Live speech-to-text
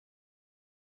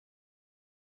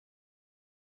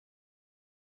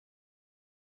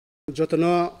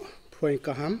Jotana phoi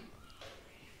kaham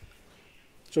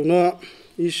chungna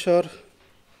ishar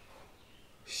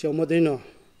siamadena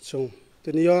chung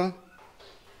tenia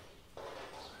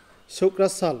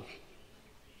sokrasal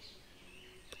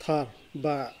thar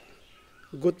ba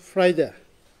Good Friday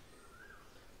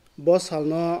bos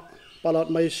halna palot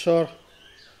maishor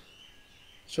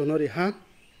chungna Reang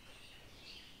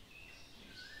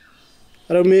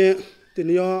rami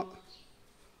tenia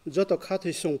joto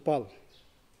khathi sungpal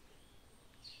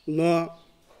no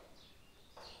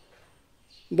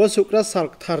bosukra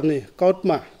salk tharni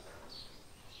kautma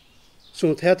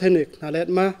sung the thenik nalet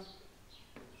ma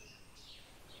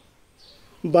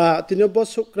ba tino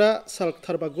bosukra salk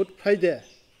thar ba Good Friday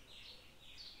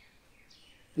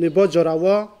ni bo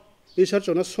jorawa ishar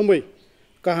chona somoi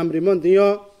kaham rimon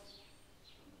dio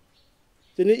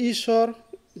tini ishar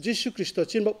Jisu Kristo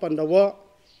chinbok pandawa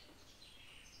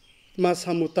ma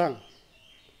samutang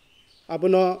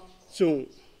abono chung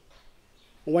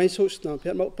wain so sna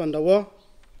phet mo pandawa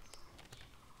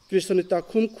Kristonita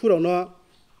khum khurona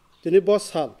tini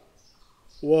bosal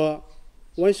wa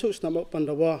wain so sna mo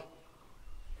pandawa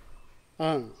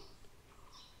ang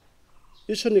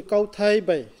isoni kau thai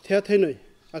bai the thainoi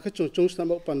akha chung chung sna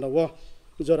mo pandawa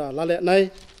jora lale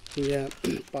nai ye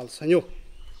pal sanyo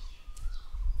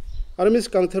armis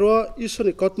kangthero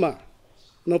isoni kotma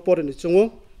no pore ni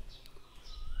chungo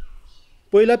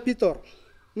poila pitor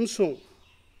umsung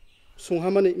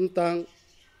sunghamani imtang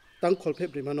tang kholphe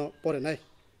brimano pore nai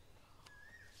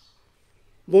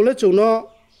bole chungno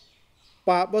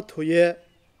pa ba thoye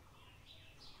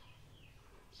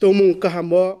tomung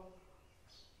kahamo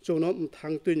chungno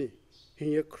mthang tuini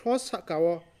hiye cross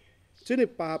sakawo chini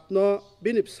pap no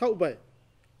binip sau bai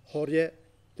horye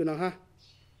tunang ha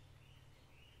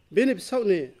binip sau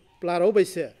ni plaro bai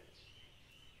se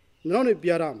noni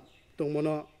biaram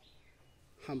tongmono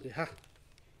hamri ha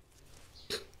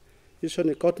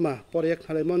isoni kotma porek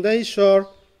hale monda ishor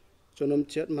jonom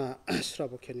chetma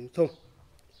srabo khening tho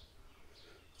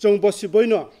chong bosi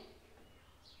boino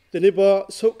tenibo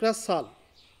sokra sal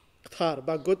thar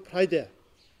ba Good Friday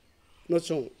no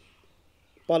chong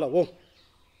palawo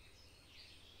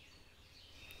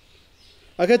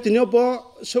age tinyo bo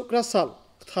sokra sal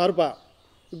thar ba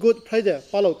Good Friday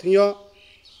palaw thingyo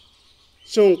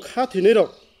chong kha thinero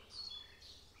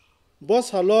bo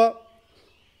salo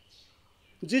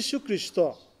Jisu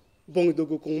Kristo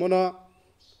bongdugu kungmona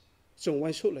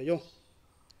chungwai su layo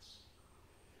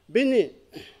bini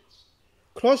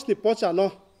cross ni pocha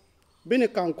no bini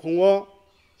kang khongo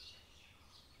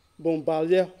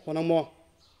bombalye honamo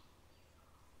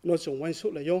no chungwai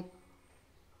su layo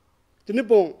tini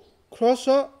bong cross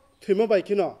thimo bai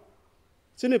kino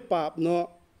chini pap no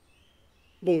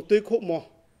bong tui khop mo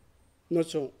no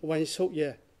chungwai su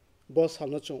ye bo sal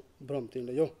no chung brom ting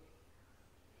layo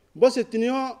bose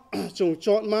tinio chung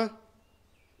chot ma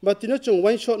ba tinio chung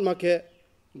wine shot ma ke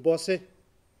bose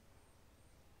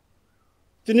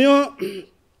tinio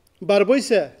barboi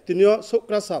se tinio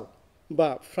sokra sal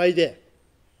ba Friday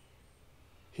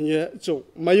hiye chung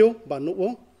mayo ba no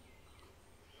wo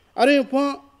are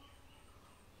po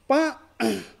pa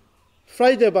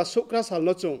Friday ba sokra sal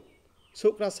no chung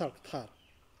sokra sal thar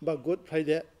ba Good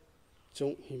Friday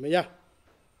chung himaya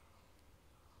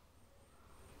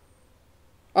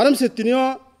aram se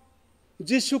tinio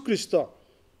Jisu Kristo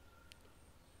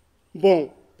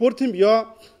bong porthim yo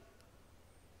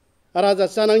araja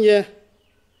chanang ye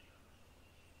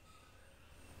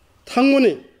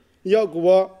thangmoni yo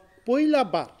gubo poila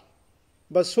bar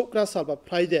ba sokra sal ba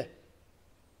Friday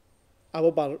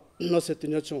abo bar no se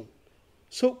tinio chung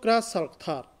sokra sal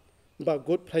thar ba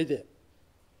Good Friday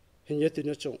hinye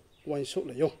tinio chung wain sok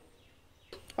la yo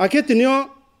ake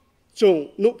tinio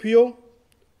chung no phio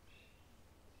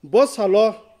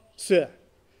bosalo se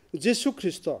Jisu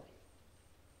Kristo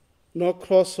no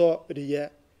crosso riye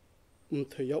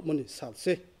umthoyo moni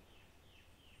salse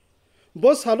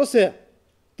bosalo se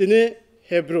tine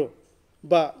Hebrew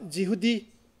ba Jihudi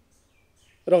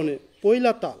raune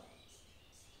poila tal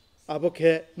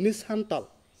aboke nisan tal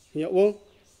hiyo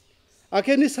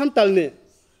ake nisan tal ne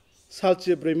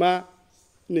salche brema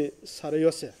ne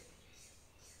sarayose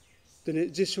tine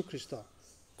Jisu Kristo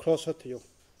crosso thiyo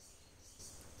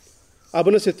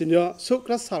abona se tinyo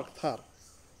sokra salk thar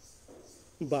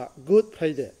ba Good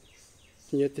Friday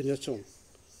nye tinyo chung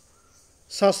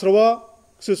sasrawa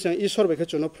susyang ishor bekhe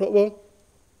chono probo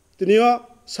tinyo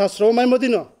sasrawa mai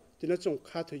modino tinyo chung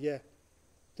kha thoye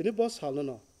tinyo bo salno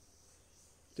no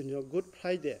tinyo Good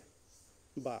Friday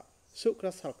ba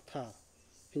sokra salk thar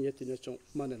nye tinyo chung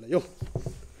manela yo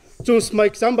chung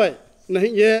smike sambai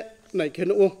nahi ye nai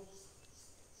kheno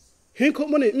hin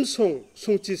khomani imsong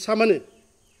sungchi samani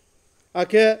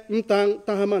Ake mtang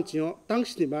tahaman chiyo tang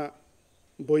sinima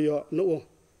boyo no.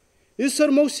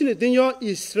 Isor moksini dinyo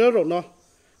Israel ro no.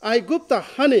 Ai gupta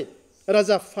hani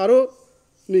Raja Faro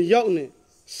ni yau ni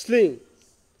sling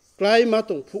klai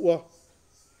matong puwo.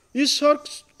 Isor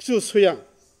ksu suyang.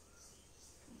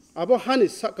 Abo hani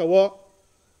sakawo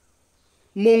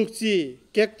mongji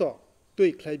kekto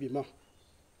tui klai bimo.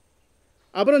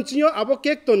 Abron chiyo abo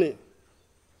kekto ni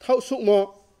thau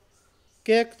sukmo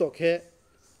kekto ke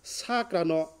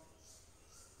sakrano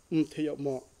umtheyo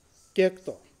mo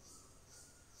kekto.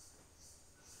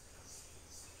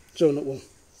 Jono wo.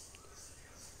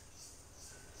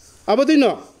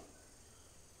 Abodino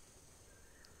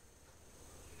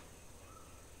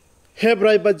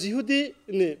Hebrai ba Jihudi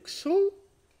ni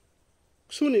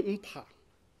ksuni mpa.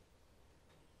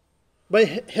 Ba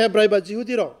Hebrai ba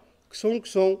Jihudi ro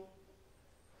ksong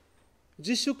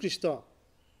Jisu Kristo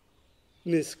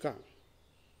ni skang.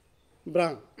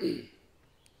 Brang.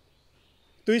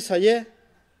 Tui saye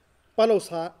palo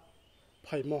sa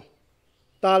phaimo.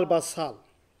 Tal ba sal.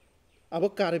 Abo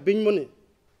karibing mo ni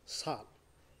sal.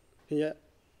 Hiya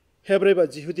Hebrai ba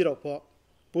Jihudi ro po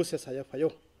puse saya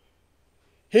phayo.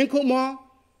 Hengko mo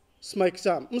smaik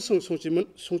jam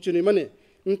sungchini mani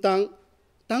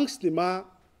tang snima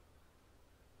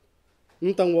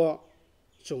wo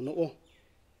jono o.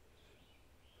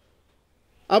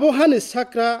 Abo hani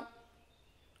sakra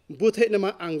buthe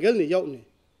nama angel ni yau ni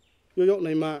yo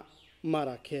nai ma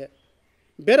mara khe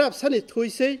berap sani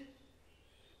thuise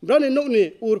brani nok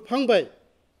ni ur phangbai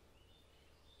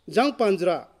jang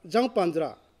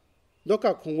panjra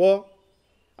doka khongwo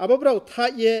abo brau tha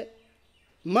ye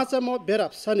Macamo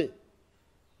berap sani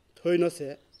thoi no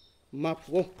se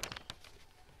mapuo.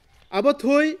 Abo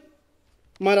thoi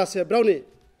mara se browni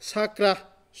sakra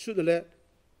sudle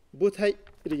buthai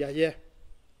riya ye.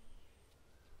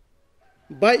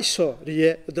 Bai so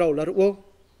riye drawlar o.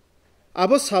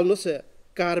 Abo sal no se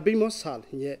karbing mo sal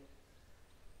hiye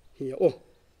o.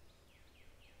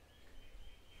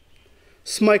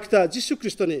 Smaikta Jisu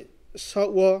Kristo ni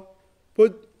sawo po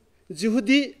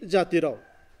Jihudi jati raw.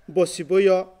 Bosi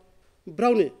boyo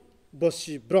browni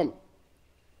bosi brom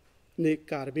ni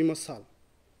karbi masal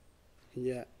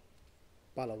hiya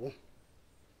palawo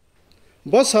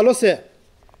bosalo se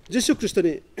Jisu Kristo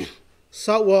ni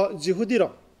sawo Jihudi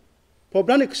ro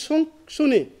pobrani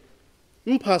suni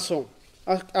mpasong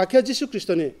ake Jisu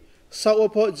Kristo ni sawo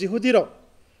po Jihudi ro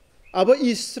abo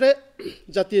Israel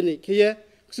jati ni kiye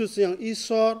ksusuyang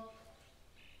isor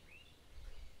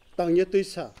tangye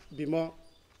tuisa bimo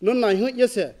non nai hu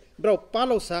yese brau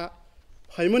palo sa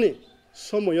phaimoni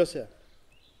somo yose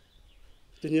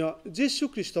tinyo Jisu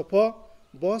Kristo po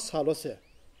bo salo se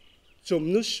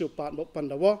chomnu su pa no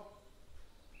pandawo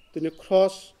tinyo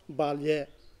cross balye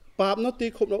pap no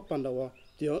ti khop no pandawo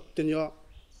tinyo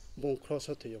bon cross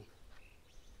atyo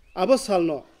abo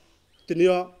salno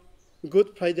tinyo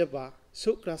good friday ba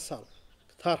sukra sal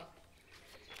thar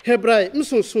hebrai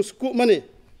msung susku mani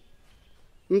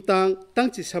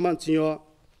tangchi saman tinyo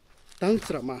tang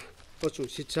trama pochung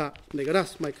sicha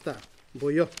negaras maikta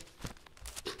boyo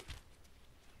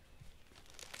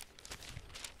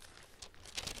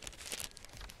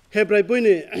Hebrai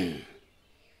boyne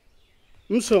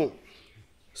msong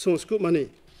sonsku mani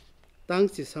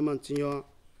tangchi saman chinyo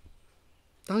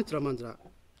tang tramanjra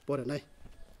pore nai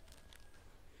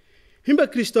himba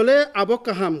kristole abo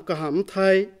kaham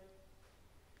thai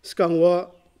skangwa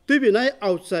tubi nai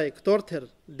outside torther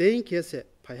dein kese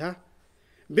phaya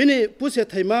Bini puse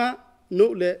thaima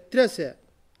no le trese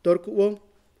torkuo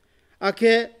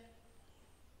ake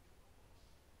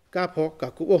kapho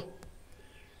kakuo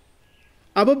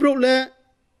abo bro le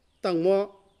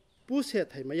tangmo puse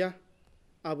thaimaya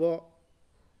abo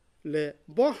le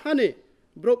bo hani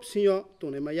bro sinyo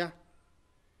tone maya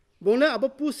bonle abo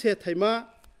puse thaima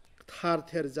thar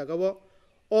ther jagawo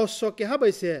oso ke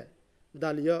habaise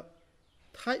dalio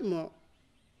thaimo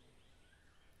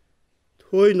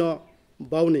thoino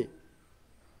Bauni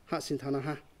hasin thana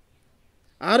ha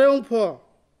are ongpho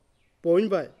point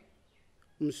by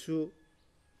msu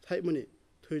thaimuni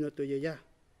thuino to ya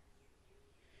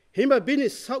himba bini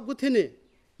saguthini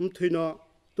thuino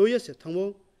to ye se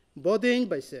thangmo boding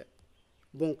by se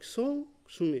bongsong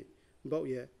sumi bau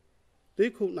ye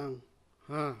tuikhu nang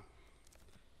ha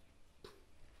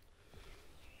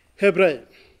Hebrai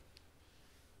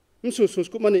msu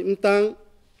susku mani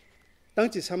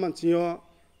tangchi saman chinyo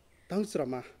tang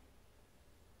trama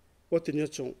otinyo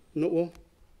chung no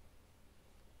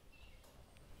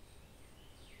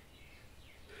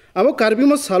abo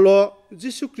karbimo salo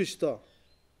Jisu Kristo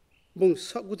bung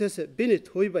sagutese bini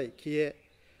thoibai kiye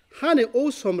hane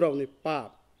o somraw ni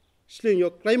pap sling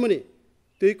yo klaimoni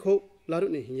tuikho laru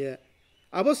ni hiye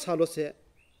abo salo se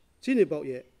chini bau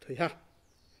ye thoi ha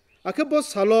ake bo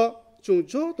salo chung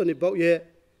jo to ni bau ye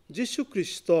Jesu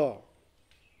Kristo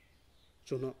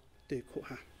chuno te khu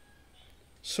ha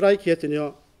srai khia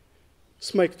tinyo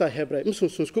smaik ta hebrai msung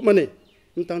sung sku mane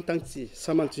tang tang chi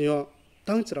saman chiyo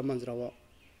tang chra manjra wa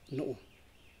no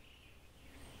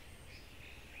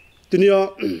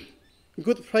tinyo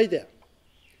Good Friday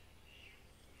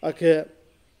ake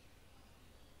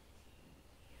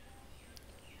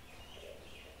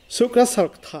sukra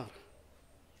sark thar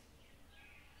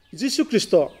Jesu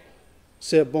Kristo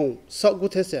se bon sa gu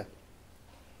the se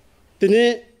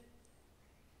tini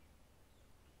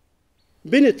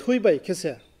bini thui bai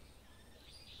kese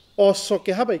o so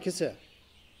ke ha bai kese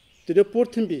tini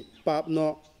porthin bi pap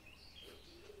no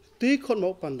ti khon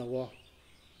mo pan da wo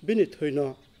bini thui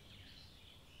no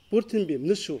porthin bi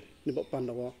nusu ni bo pan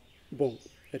da wo bon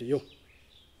eriyo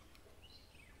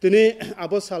tini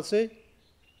abo sal se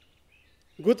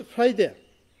Good Friday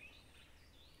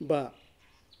ba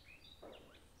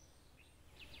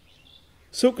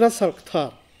sukra sark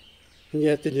thar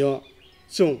nye tinyo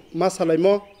chung masalai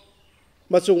mo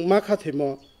ma chung ma kha the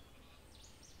mo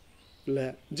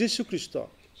le Jesu Kristo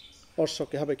or so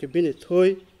ke habe ke bini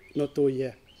thoi no to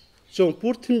ye chung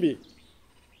purthim bi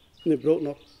ni bro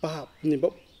no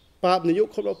pap ni yo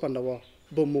kholo pandawa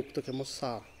bo muk to ke mo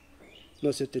sa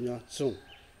no se tinyo chung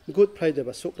Good Friday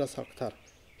ba sukra sark thar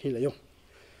hin le yo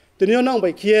tinyo nang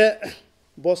bai khie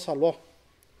bo salo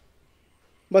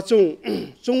ba chung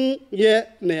ye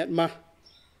ne ma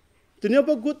tinyo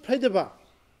ba Good Friday ba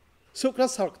sukra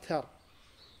sark thar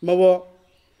mawo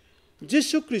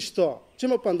Jesu Kristo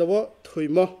chimo pandawo thoi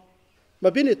mo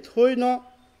ba bini thoi no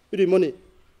rimoni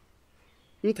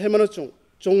mthai mano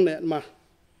chung ne ma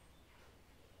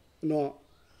no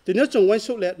tinyo chung wai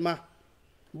su let ma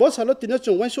bo salo tinyo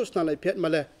chung wai su sna lai phet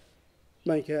male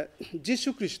mai ke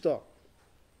Jesu Kristo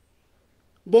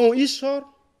bon ishor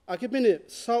ake bini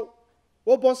sau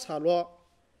o bo salo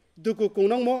duku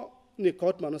kunang mo ni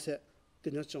kot mano se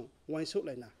tinyo chung wai su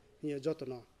lai na ye joto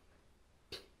no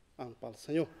ang pal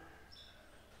sanyo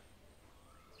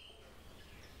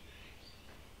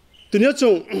tinyo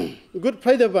chung Good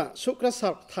Friday ba sukra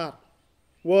sark thar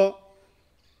wo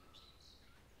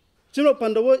chino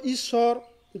pandawo ishor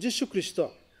Jesu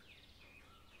Kristo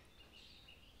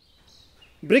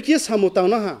brekie samutang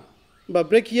na ha ba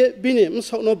brekie bini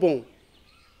msok no bong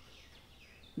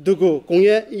dugo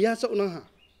kongye ya sok na ha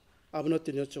abno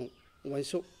tinyo chung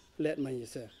waisuk let mai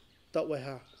se ta wai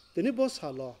ha tini bo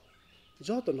salo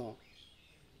joto no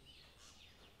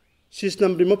sis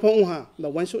nam ri ma phong ha ba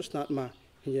waisuk snat ma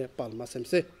ye pal ma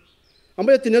semse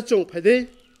ambe tinyo chung phade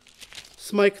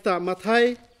smaik ta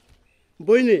mathai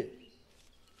boini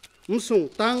msung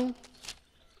tang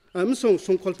msung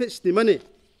sung kholphe snimani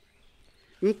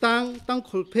tang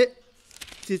kholphe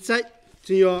chi chai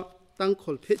chiyo tang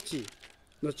kholphe chi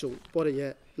no chung pore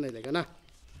ye nei lega na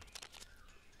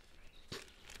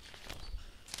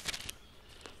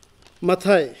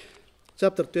Matthew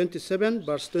chapter 27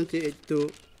 verse 28 to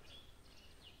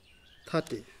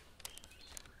 30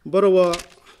 borowa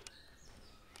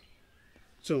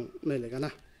chung nei lega na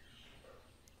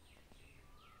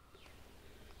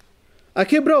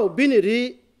akebro biniri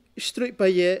strui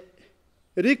paye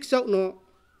rik chau no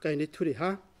kaini thuri ha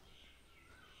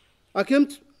akem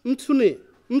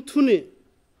mthuni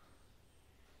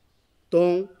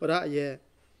tong ra ye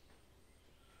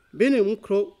bini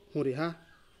mkhro huri ha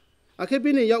ake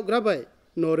bini yauk grabai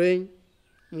noreng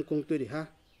mkung turi ha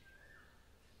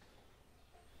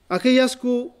ake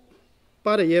yasku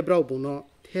pare ye brau buno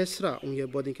thesra ungye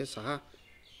boding ke sa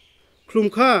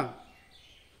klumkha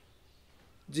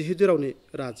jihidirauni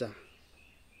raja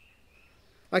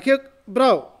ake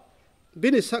brau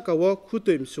bini sakawo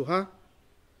khutuim suha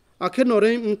ake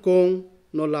noreng mkong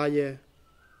no laye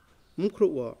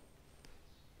mkhruwa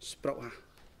sprawa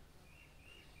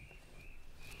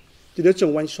tina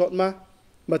chung one shot ma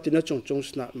ba tina chung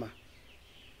snat ma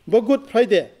bo Good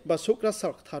Friday ba sukra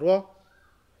sark tharwa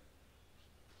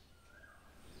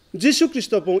Jesu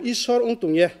Kristo bong ishor ong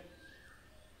tung ye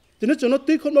tina chung no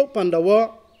tui khom lo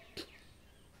pandawa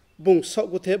bong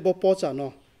sok guthe bo po cha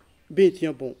no bi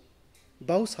thiyo bong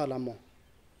bau salamo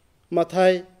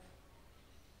mathai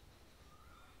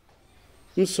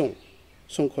msung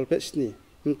song kholpe sni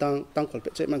tang kholpe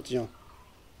che man chiyo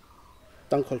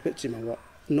tang kholpe chi ma wa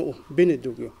no bini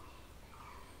dugyo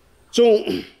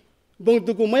chung bong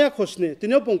dugu maya khosni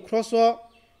tinyo bong crosswa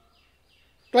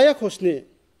klaya khosni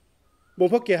bong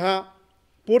phake ha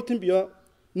porthim bio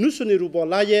nusuni rubo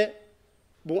laye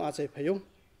bong achai phayo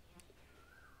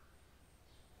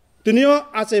tinyo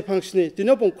achai phangsni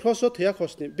tinyo bong crosswa thya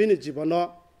khosni bini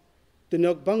jibono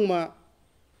tinok bangma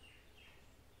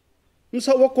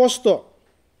msa wa kosto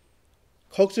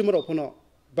khokchimro phono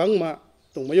bangma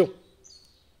tongmayo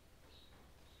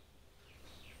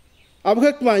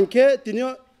abkhak manke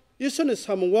tinyo isone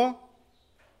samungwa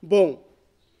bong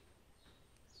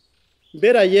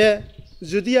beraye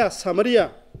Judea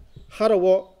Samaria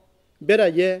harawo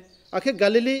beraye akhe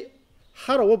Galilee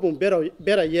harawo bong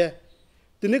beraye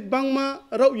tinik bangma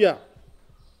rauya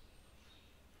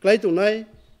klai tunai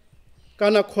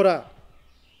kana khora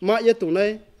ma ye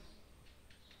tunai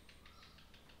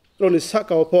roni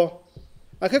sakao pho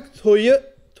akhe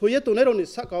thoye tunai roni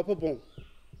sakao pho bong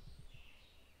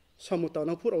samuta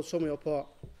nang phuro somoyo pho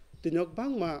tinok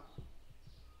bangma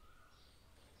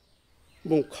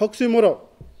bong khoksi moro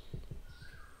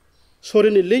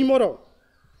sorini ling moro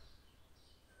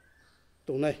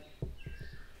tunai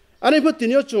ani pho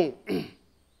tinyo chung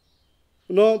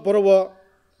no borowo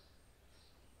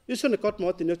isone kot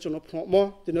mo tinyo chung no phro mo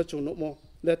tinyo chung no mo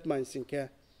let mind singke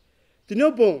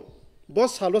tinyo bong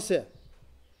boss halose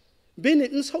bini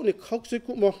insau ni khoksi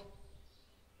ku mo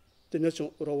tinyo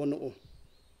chung rowono o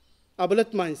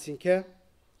abalet mind singke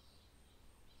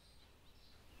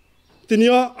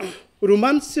tinyo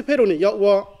Roman siperoni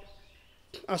yawa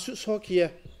asu sokie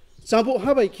jambu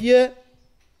habai kie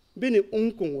bini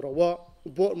ungkung rawa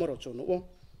bo maro chono o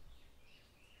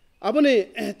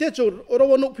abone te cho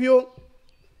rawa no pio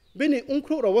bini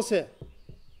ungkru rawa se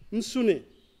msuni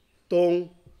tong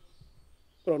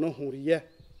rono huriye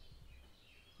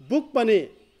buk pani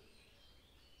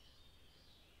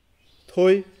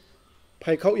thoi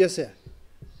phai khau yese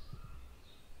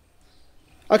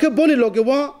akhe boni loge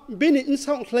wa bini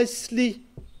insang closely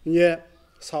nye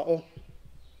sao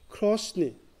cross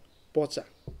ni pocha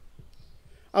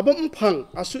abam phang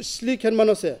asu sli khen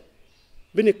manose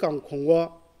bini kang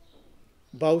khongwa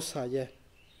bau sa ye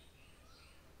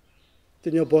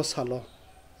tinyo bo salo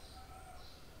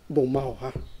bong ma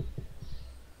ha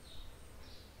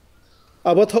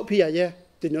abo thok phi ya ye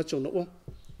tinyo chung no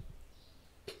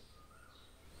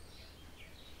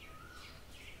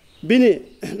bini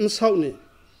nsau ni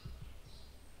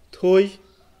thoi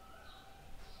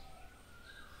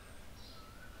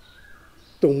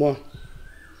tungmo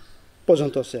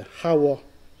pojanto se hawo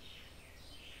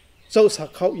zau sa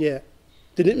khau ye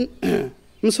tini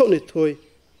msau ni thoi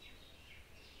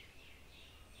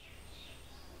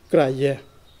kra ye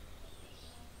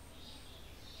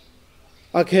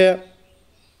akhe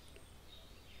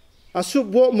asu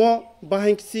bo mo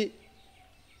bahingsi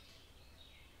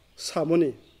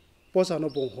samoni posano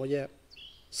bong hoye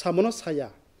samono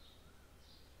saya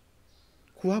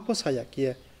kuhapo saya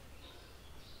kie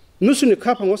nusuni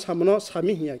khapango samono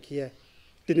sami hiya kie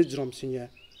tini jrom sinye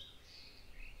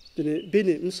tini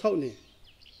bini msauni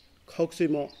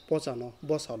khoksimo posano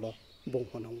bosalo bong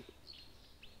honong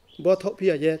bo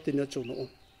thopia ye tini chuno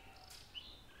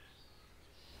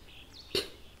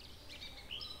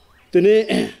tini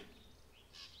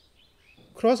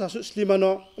cross asu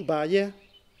slimano ba ye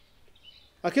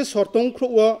ake sortong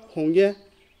khruwa hongye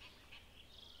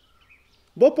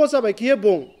bo posa ba kie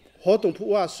bong hotong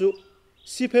phu asu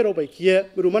sipero ba kie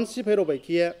ruman sipero ba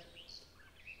kie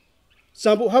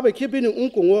sambu ha ba kie bini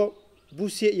ungkongo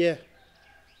busie ye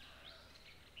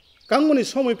kangmoni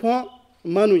somoi pho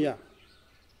manuya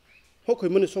hokoi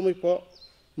moni somoi pho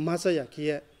masaya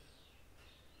kie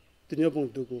tinyo bong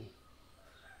dugu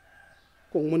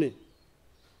kongmoni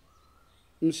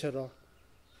msero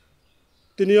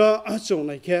tinyo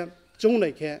chung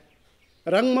nai ke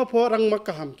rangma pho rangma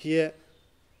kaham kie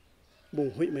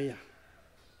bong hui maya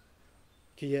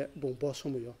kie bong bo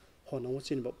somoyo honang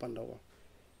chin bo pandawa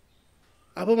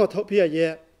abo ma thopia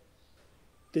ye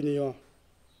tinyo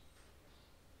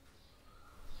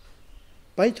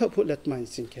pai thopu let mai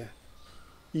singke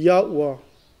ya wo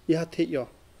ya the yo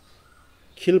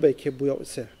khil bai ke buyo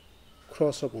se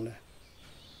cross obone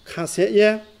khase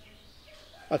ye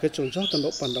ake chung ja tan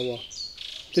bo pandawa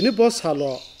tini bo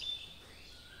salo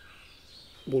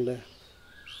bule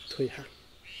thui ha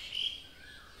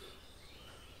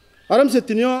aram se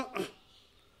tinyo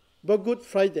bo good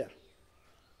friday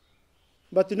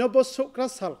but tinyo bo sokra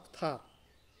sal tha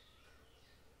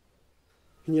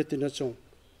nye tinyo chung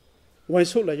wai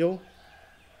so la yo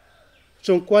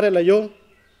chung kware la yo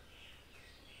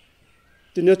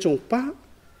tinyo chung pa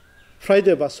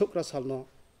friday ba sokra sal no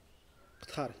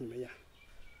thar himeya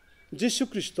Jesus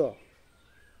Christo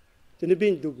tini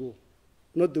bin dugu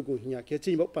no dugu hiya ke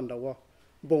chi mo pandawa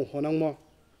bong honang mo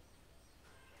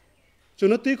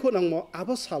chuno ti kho nang mo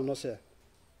abo sal no se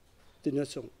tinyo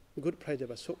chung good friday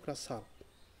ba sokra sal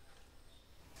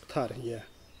thar hiya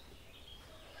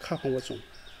kha phang wa chung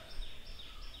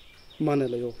mane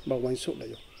la yo ba wan so la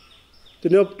yo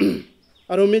tin nhớ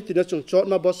aromi tin nhớ chung chọn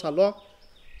mà boss salo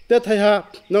te thay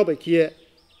ha nang bài kia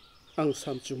ang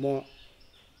sam chu mo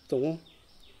tông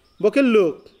bo cái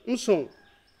lược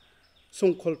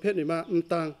song khol phết này mà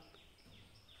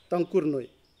tăng kur noi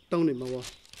tăng này mà wa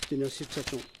tin nhớ sit cha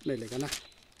chung này lại cái na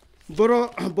boro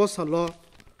boss salo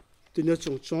tin nhớ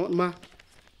chung chọn mà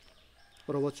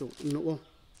boro chung no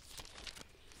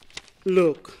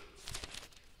lược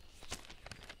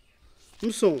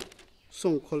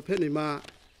song khol phết này mà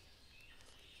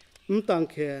tăng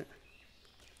khe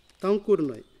tăng kur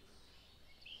noi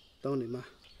tăng này mà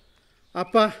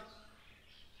apa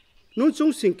nu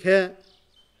chung sinh khe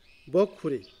bok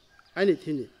khuri ai ni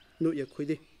thini nu ye khui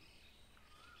đi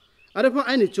are pha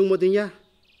ai ni chung mo ding ya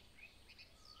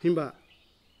himba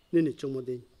ni chung mo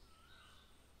ding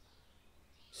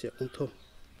se ong tho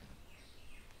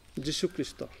Jesus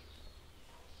Christ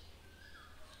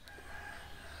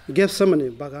gap samani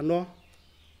bagano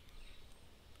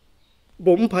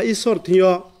bom pha isor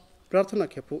thiyo prarthana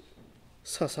khepu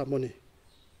sasamoni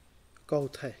kau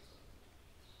thai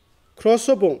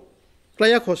crossobong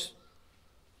klaya khos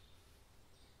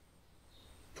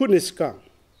puniska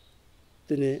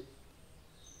tini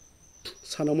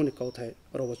sanamoni kau thai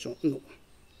robochong nu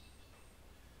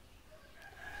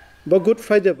ba good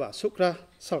friday ba sukra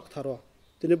sak tharo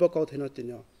tini ba kau thena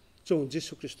tinyo chung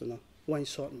Jesus Christ na wain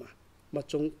sot ma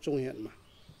chung hen ma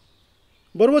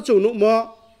borwa chung nu ma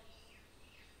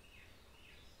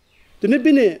tini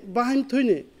bini bahim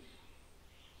thuini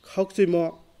khóc gì mà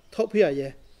thọ phía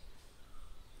vậy,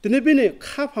 từ nay bên này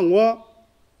khá phẳng quá,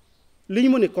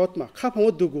 linh môn này cọt mà khá phẳng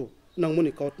quá dugu, năng môn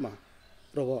này cọt mà,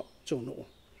 rồi chung nụ,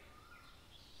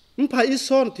 phải ít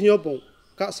son thì nhau bông,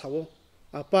 cả sáu,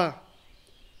 à ba,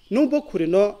 nông bốc khử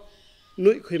nó,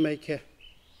 nuôi khơi mai khe,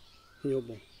 nhau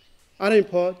bông, anh em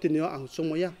phò từ nhau ăn chung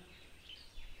mấy,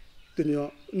 từ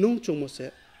nhau nông chung một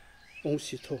sẽ, ông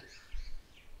xí thô,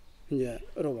 nhẹ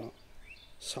rồi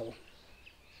sáu.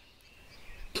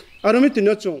 Aromi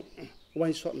tinyo chung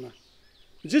wain shot na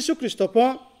Jesus Christ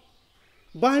pa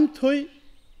ban thoi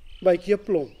bai kia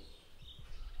plong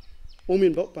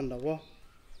omin bok pandawa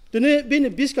tene bini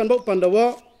biskan bok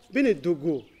pandawa bini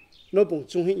dugu no bong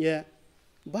chung hi ye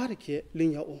bar ke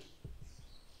ling ya o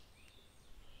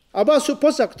aba su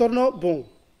posak torno bong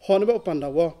hon bok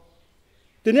pandawa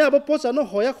tene aba posa no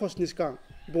hoya khosnis kang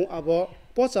bong aba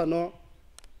posa no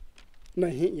na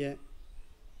hi ye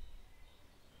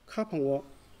kha phangwo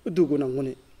dugu nang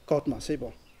moni kaut ma sei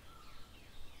bo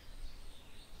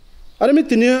armi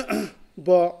tinia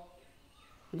bo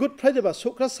good friday ba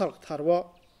sokra sak tharwa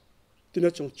tinia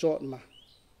chung chot ma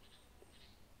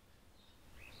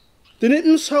tini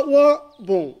insa wa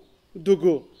bong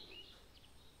dugu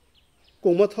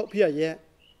kongma thau phia ye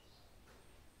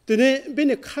tini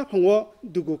bini kha phangwa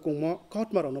dugu kongma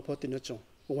kaut ma ro no pho tinia chung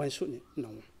wain su ni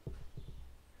naw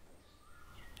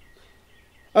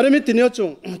armi tinia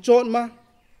chung chot ma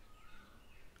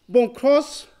bong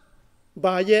cross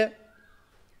ba ye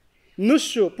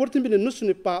nusu portin bin nusu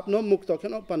ni pap no mukto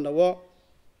khen op pandawo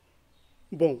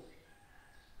bong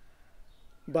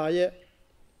ba ye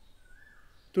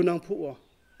tunang phu wa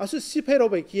asu sipai ro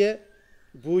bai kie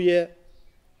bu ye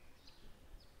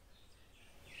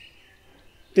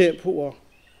te phu wa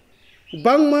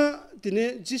bangma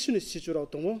tine jisu ni sichu ro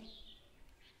tongo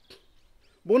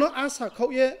bono asa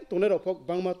khau ye tongne ro phok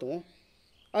bangma to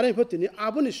are pho tini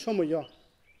abuni somoyo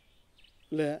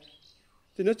le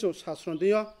tine cho sasron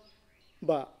dia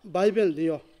ba bible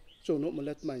dia cho no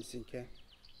malet mai sinke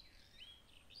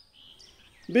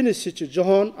bini sichu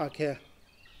john akhe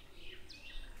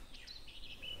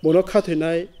bono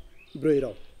khathinai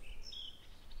breiro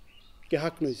ke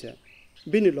hak noi se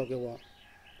bini loge wa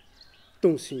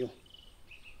tung sinyo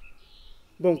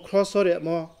bong crossore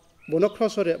mo bono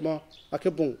crossore mo akhe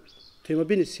bong thima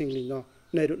bini singli no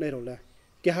nei ro le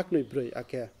ke hak noi brei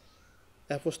akhe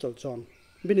apostle john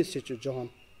bini sichu john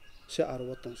se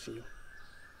arwa tong sinyo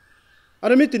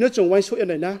arami tine chung wain so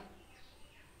enai na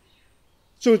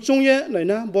chung ye nai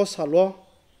na bo salo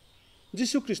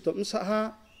Jesus Christ msa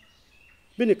ha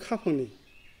bini khapang ni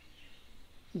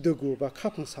dugu ba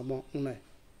khapang samo ngai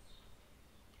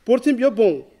portim yo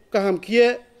bong kaham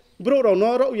kie bro ro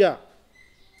no ro ya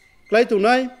klai tu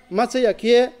nai ma che ya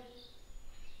kie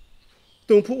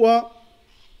tung phu wa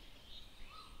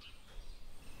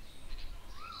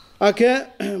ake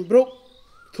bro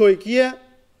thoi kie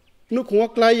nu khwa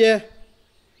klai ye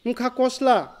mkha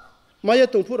kosla maya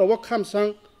tung phu ro wa kham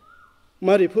sang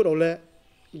mari phu ro le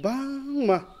bang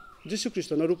ma Jesus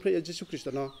Christ na rup re Jesus Christ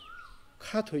na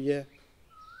kha thoi ye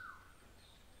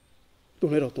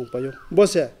tung le ro tung pa yo bo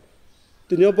se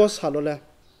tinyo bo sa lo le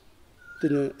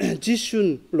tinyo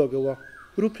jisun lo ge wa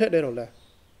รูปเพลได้เราเลย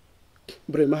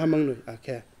บริมาหามังหนุ่ยอาแ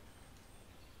ค่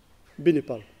บินิ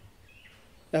ปัล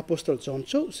อพอสโตลจอห์นโ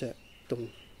จเสตรง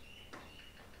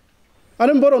อัน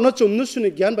นั้นบอกเราจุ่มนุสุนิ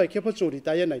ยานไปแค่พระโจดีต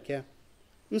ายไหนแค่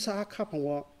มันสาขาพัง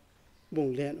ว่าบ่ง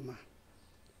เลี้ยนมา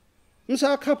มันสา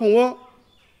ขาพังว่า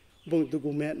บ่งดู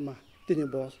กูแมนมาที่นี่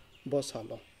บอสฮา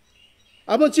ล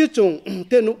อาบันจีจงเ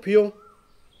ตนุพิโอ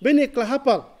เบนิกลาฮั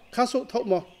ปัลข้าสุทอก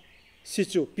มาสิ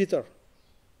จูปีเตอร์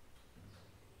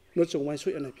นุจงไว้ช่ว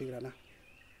ยอันไหนพิการนะ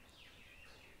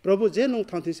พระบุเจนุง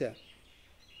ทางที่เสีย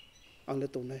อันเด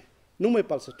ตรงไหนนุ่มไม่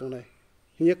ปัลสุดตรงไหน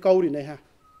เฮียเกาหลีไหนฮะ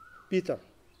ปีเตอร์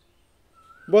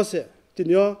บอสเสที่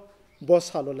นี่บอส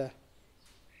ฮาลเลย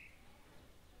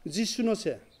จิสุโนเส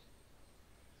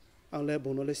อันเล่บ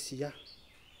งโนเลเซีย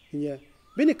เฮีย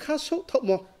เบนิข้าสุทอก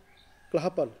มากลา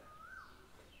ฮัปัล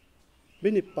เบ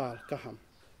นิปาลกะฮัม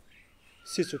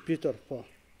สิจูปีเตอร์พอ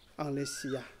อันเลเซี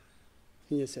ยเ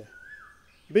ฮียเส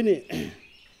เบนิ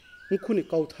มุคุนิ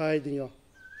เกาไทยดิโย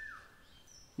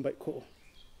ใบโค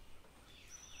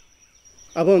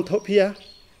อาบันทบพิยา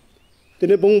ที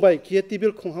นี้บงใบเกียรติบิ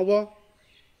ลของฮาวะ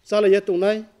ซาลายตรงไหน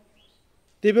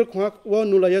ติบิลของฮาวะ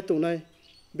นุลายตรงไหน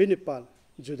เบนิปาล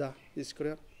จูดาอิสรา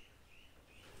เอล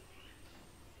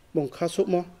บงข้าสุ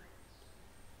มา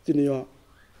ทีนี้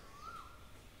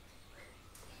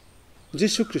ยิ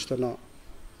สุคริสต์น่ะ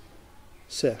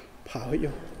เสียพาไปอ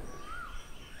ยู่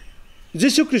ยิ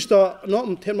สุคริสต์น่ะ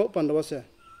เทมอปันดาวเสีย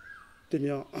ที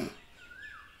นี้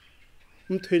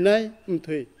ถอยไหนถ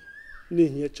อยนี่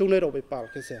เหี้ยจงในเราไปปาล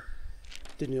แค่เสีย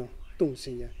ทีนี้ตรง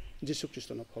สิ่งนี้ยิสุคริส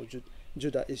ต์น่ะพาจู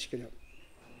ดาอิสราเอล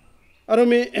อาร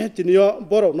มณ์ทีนี้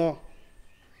บอร์น่ะ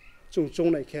จง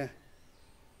ในแค่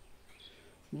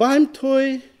บ้านถอย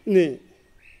นี่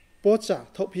ปอจ่า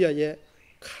ทบพิยาเย่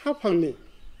ข้าพังนี่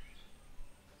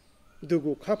ดู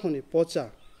กูข้าพังนี่ปอจ่า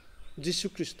ยิสุ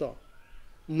คริสต์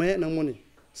แม่นางมันนี่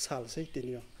สาลใส่ที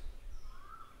นี้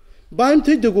บ้านถ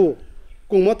อยดูกู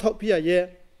กูมาทบพิยาเย่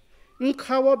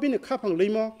ข้าวบินข้าพังเลย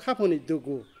มั้งข้าพังนี่ดู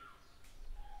กู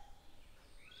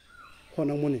พอ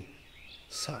นางมันนี่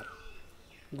สาล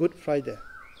Good Friday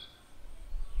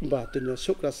บาทีนี้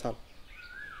สุกระสาล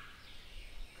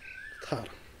ทา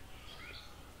ร์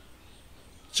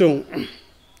จง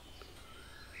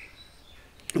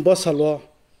บอสฮัลโหล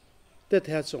เตะแ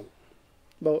ท้จง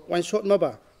บอกวันช็อตมาบ่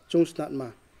าจงสนัดมา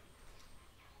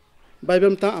ใบเบิ่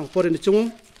มตาอ่างพอเรนจง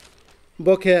บ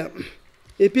อกแค่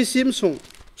เอพิซิม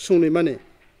ส่งในมันเนี่ย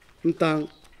มัน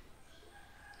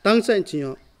ตั้งใจจริง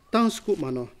ตั้งสกุปมั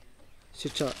นเนาะสิ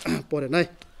จ้าพอเรนไหน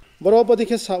บรอบดี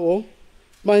แค่สาว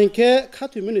มาเห็นแค่ข้า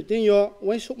ถึงมันเนี่ยติ้งยอ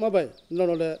วันช็อตมาบ่เรา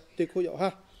เลยเด็กคุยฮะ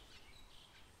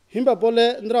หิมบะบอลเล่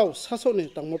เราซาโซนี่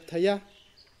ตั้งมบทายา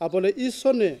อาบอลเล่อีโซ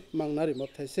นี่มังนาริม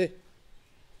บทายเส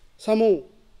สามุ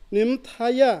นิมทา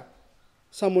ยา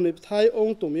สามุนิมทายอง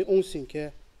ตุมีองสิงแค่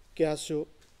แกสุ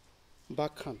บั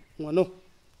กขันงวโน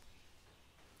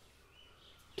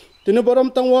ทีนี้บรม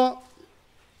ตั้งว่า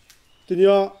ทีนี้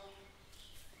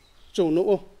จงโน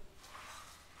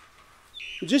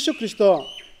ยิสุคริสต์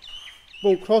บ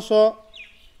งครอส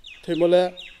เทมเล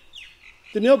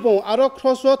ทีนี้บงอารมณ์คร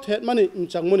อสเทมันนี่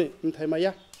จังมันนี่ไทยมาย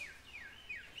า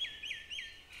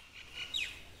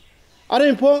อะไร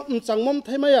พอจังมันไท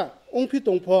ยมายาองค์พี่ต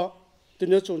รงพอที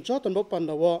นี้จงจ้าตันบอกปัน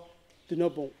ดาวทีนี้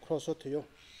บงครอสเทียว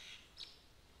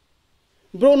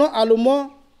บรอนอาลุม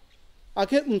อาเ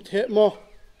กเทม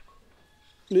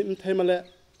นี่ไทยมาเลย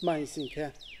ไม่สิ่งแค่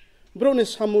บรอน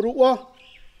สามุรุวะ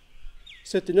เ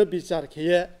สตินี้บิจารเขี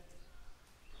ย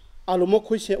อาลุม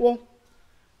คุยเสียว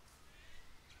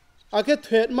อาเกเท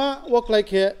มาว่าใครแ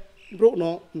ค่บรอน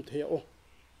เทียว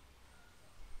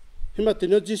หิมะติ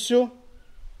นี้จิสุ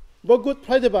บอกกุดไพ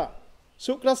รเดบะ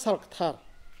สุกระสักทาร์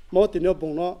มอตินี้บ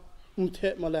งนเท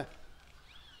มาเลย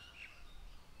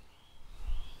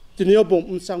ทีนี้บง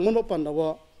สังมันปันดาว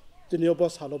ทีนี้บอ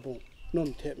สฮาลบงนม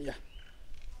เทมยา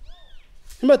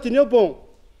หิมะทีนี้บง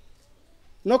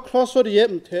นกครอสเรีย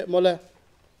มเทมาเลย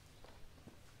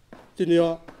ทีนี้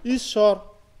อิสระ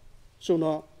จุน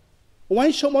วัน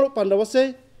ชมรปันดาวเส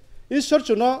อิสระ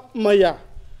จุนมายา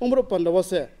อุมรปันดาวเ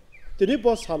สทีนี้บ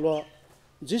อสฮาล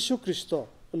ยิสุคริสต์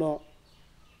น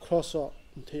ครอส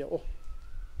เทียโอ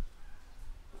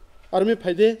อารมีไพ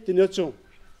เดทีนี้จง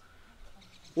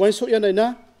วันสุยานัยนะ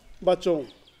บาจง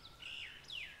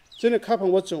เจนข้าพัง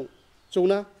ว่าจง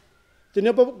นะที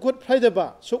นี้บอกกุดไพเดบะ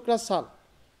สุกระสัล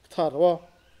ทาร์วะ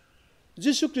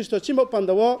ยิสุคริสต์ชิมปัน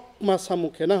ดาวมาสามุ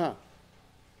เขนะฮะ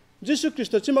ยิสุคริส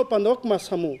ต์ชิมปันดาวมาส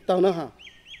ามุตางนะฮะ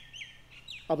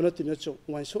อับนัดทีนี้จง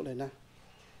วันสุเลยนะ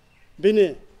เบเน่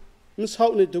มิสาว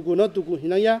นี่ดูกูนะดูกูหิ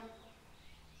นายา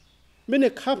เบเน่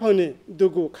ข้าพังนี่ดู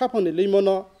กูข้าพังนี่ลิมอน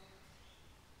อ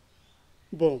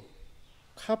บง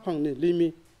ข้าพังนี่ลิมี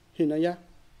หิ hinaya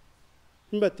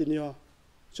himba tinio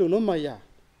chuno maya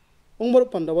ongmor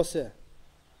pandawa se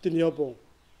tinio bong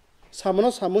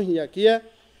samano samo hiya kia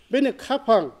bene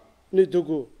khapang ni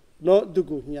dugu no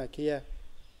dugu hiya kia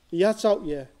ya chau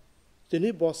ye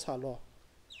tini bo salo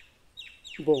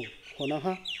bong hona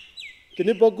ha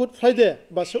tini bo good friday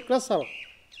ba sukra sal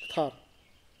thar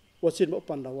wachin mo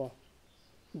pandawa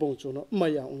bong chuno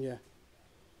maya ongye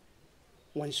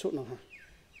wan su na ha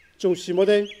chung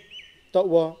simode ta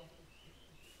wa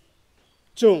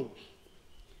chung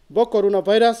bo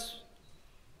coronavirus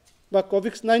ba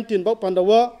covid-19 bo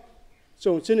pandawa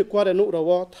chung chini kware nu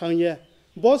rawa thangye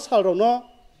bo sal ro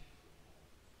no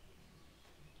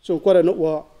chung kware nu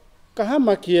wa kaha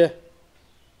makie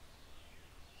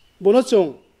bono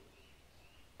chung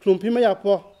klum phima ya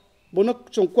po bono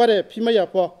chung kware phima ya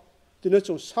po tino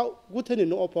chung sau gutheni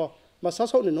no opo ma sa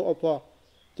sau ni no opo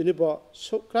tini bo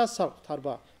sukra sak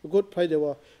tharba good friday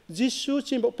wa jisu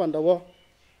chimbo pandawa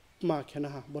ma khena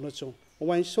ha bono chung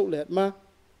wain sok let ma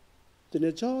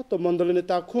tini jo to mandalini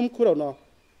ta khum khuro no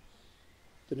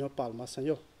tini pal ma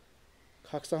sanyo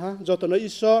khaksa ha jotono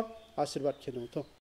ishor आशीर्वाद खेलूं तो